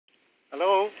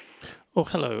Hello, Oh,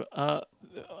 hello.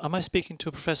 Am I speaking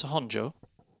to Professor Honjo?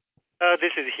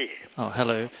 this is he. Oh,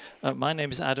 hello. My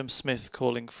name is Adam Smith,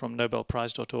 calling from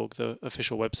nobelprize.org, the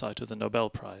official website of the Nobel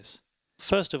Prize.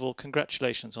 First of all,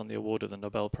 congratulations on the award of the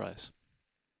Nobel Prize.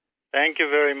 Thank you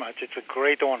very much. It's a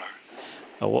great honor.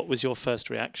 What was your first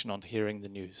reaction on hearing the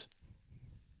news?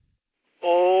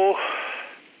 Oh,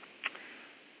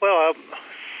 well,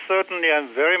 certainly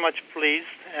I'm very much pleased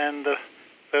and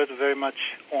felt very much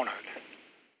honored.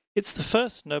 It's the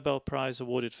first Nobel Prize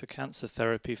awarded for cancer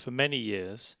therapy for many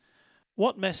years.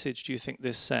 What message do you think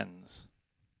this sends?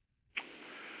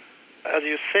 As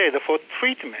you said, for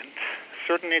treatment,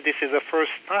 certainly this is the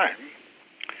first time.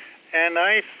 And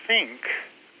I think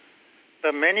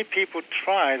that many people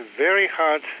tried very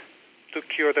hard to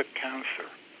cure the cancer.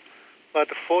 But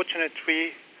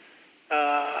fortunately,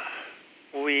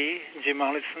 we, Jim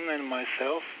Allison and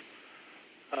myself,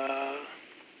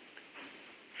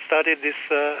 studied this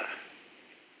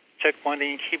checkpoint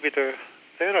inhibitor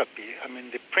therapy. I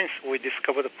mean, we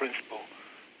discovered the principle.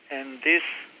 And this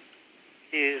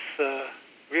is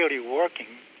really working.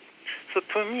 So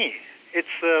to me,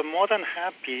 it's more than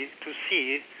happy to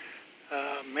see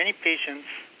many patients,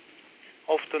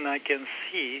 often I can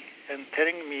see, and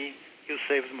telling me, you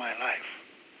saved my life.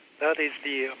 That is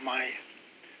my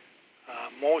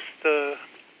most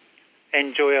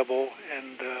enjoyable,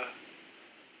 and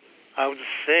I would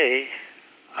say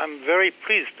I'm very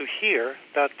pleased to hear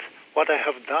that what I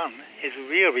have done is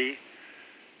really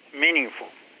meaningful.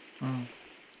 Mm.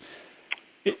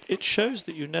 It shows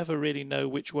that you never really know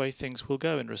which way things will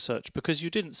go in research because you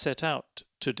didn't set out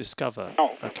to discover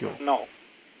a cure. No.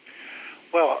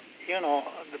 Well,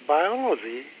 the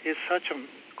biology is such a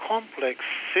complex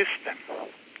system.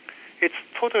 It's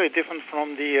totally different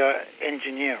from the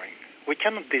engineering. We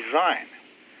cannot design.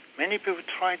 Many people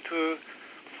try to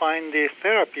find the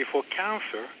therapy for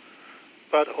cancer,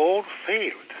 but all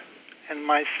failed. And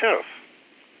myself,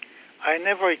 I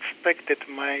never expected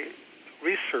my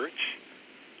research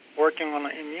working on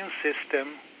an immune system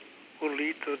will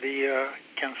lead to the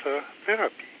cancer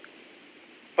therapy.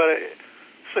 But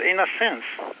so in a sense,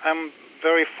 I'm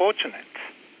very fortunate.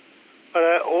 But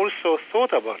I also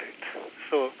thought about it.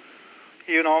 So,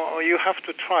 you have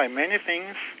to try many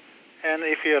things, and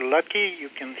if you're lucky, you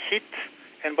can hit,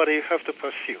 but you have to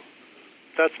pursue.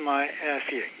 That's my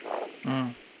feeling.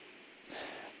 Mm.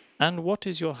 And what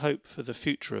is your hope for the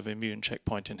future of immune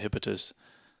checkpoint inhibitors?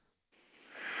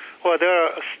 Well, there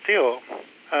are still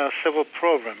several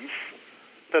programs.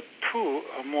 The two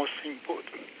are most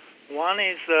important. One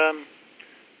is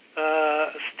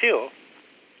still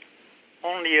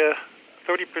only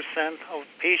 30% of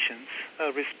patients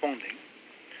are responding.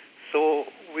 So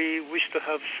we wish to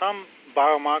have some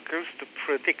biomarkers to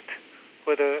predict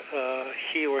whether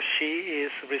he or she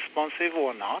is responsive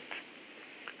or not.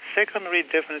 Secondly,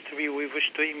 definitely we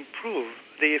wish to improve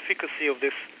the efficacy of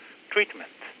this treatment.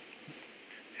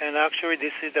 And actually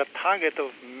this is the target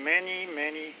of many,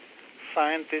 many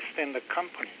scientists and the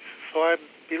companies. So I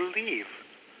believe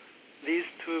these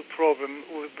two problems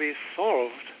will be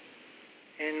solved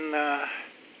in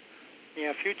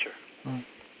near future. Mm.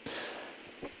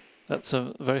 That's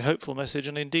a very hopeful message,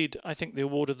 and indeed, I think the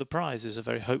award of the prize is a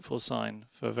very hopeful sign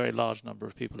for a very large number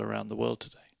of people around the world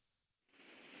today.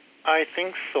 I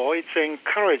think so. It's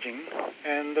encouraging,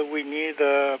 and we need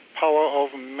the power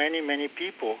of many, many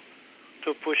people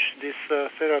to push this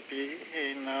therapy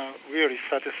in a really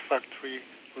satisfactory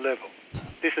level.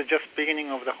 This is just beginning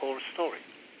of the whole story.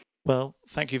 Well,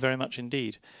 thank you very much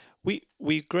indeed.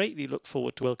 We greatly look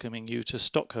forward to welcoming you to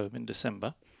Stockholm in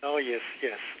December. Oh, yes.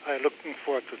 I'm looking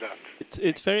forward to that.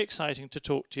 It's very exciting to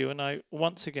talk to you, and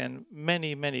once again,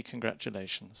 many, many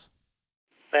congratulations.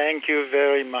 Thank you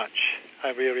very much. I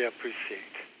really appreciate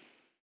it.